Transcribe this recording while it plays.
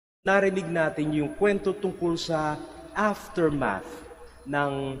narinig natin yung kwento tungkol sa aftermath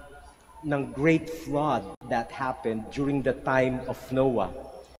ng great flood that happened during the time of Noah.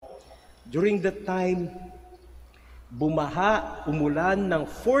 During that time, bumaha, umulan ng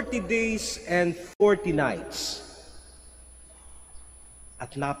 40 days and 40 nights.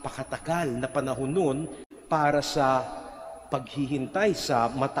 At napakatagal na panahon nun para sa paghihintay sa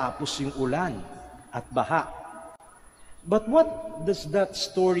matapos yung ulan at baha. But what does that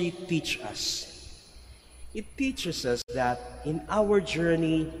story teach us? It teaches us that in our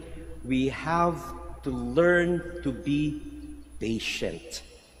journey, we have to learn to be patient.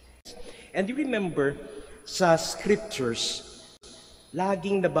 And you remember, sa scriptures,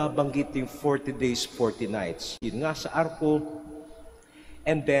 laging nababanggit yung 40 days, 40 nights. Yun nga sa arko.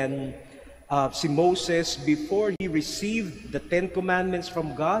 And then, si Moses, before he received the 10 Commandments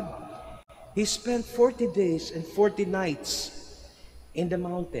from God, he spent 40 days and 40 nights in the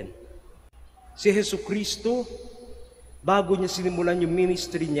mountain. Si Jesucristo, bago niya sinimulan yung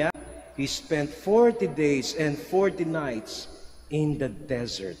ministry niya, he spent 40 days and 40 nights in the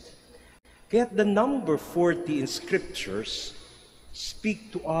desert. Kaya the number 40 in scriptures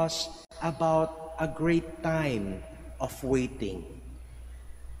speak to us about a great time of waiting,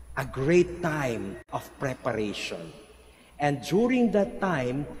 a great time of preparation. And during that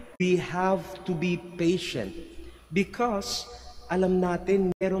time, we have to be patient because alam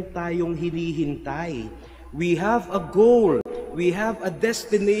natin meron tayong hinihintay. We have a goal, we have a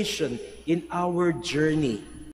destination in our journey.